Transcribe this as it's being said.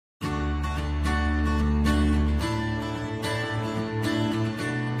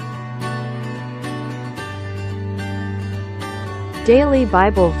Daily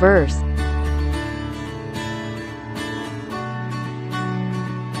Bible Verse.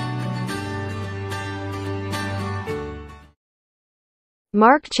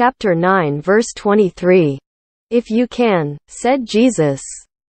 Mark chapter 9 verse 23. If you can, said Jesus.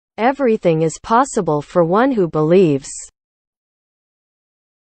 Everything is possible for one who believes.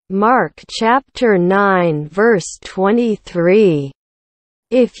 Mark chapter 9 verse 23.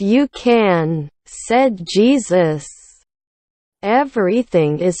 If you can, said Jesus.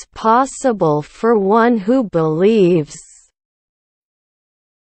 Everything is possible for one who believes.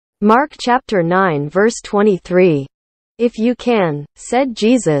 Mark chapter 9 verse 23. If you can, said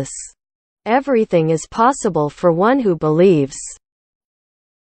Jesus. Everything is possible for one who believes.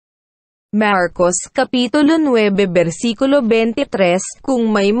 Marcos Kapitulo 9 versikulo 23.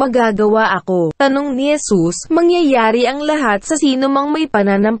 Kung may magagawa ako, tanong ni Jesus, mangyayari ang lahat sa sino mang may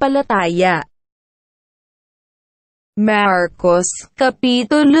pananampalataya. Marcos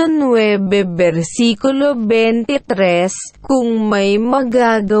Kapitulo 9 versikulo 23. Kung may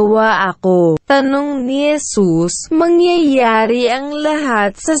magagawa ako, tanong ni Jesus, mangyayari ang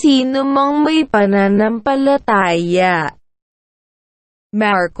lahat sa sino mang may pananampalataya.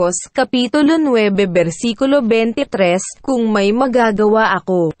 Marcos Kapitulo 9 versikulo 23. Kung may magagawa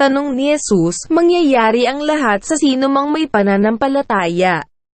ako, tanong ni Jesus, mangyayari ang lahat sa sino mang may pananampalataya.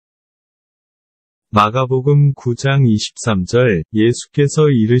 마가복음 9장 23절 예수께서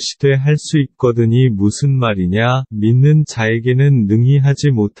이르시되 할 수 있거든이 무슨 말이냐 믿는 자에게는 능히 하지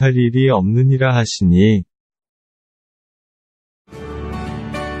못할 일이 없느니라 하시니.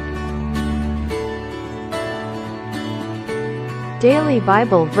 Daily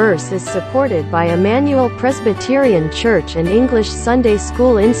Bible Verse is supported by Immanuel Presbyterian Church and English Sunday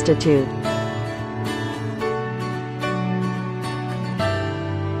School Institute.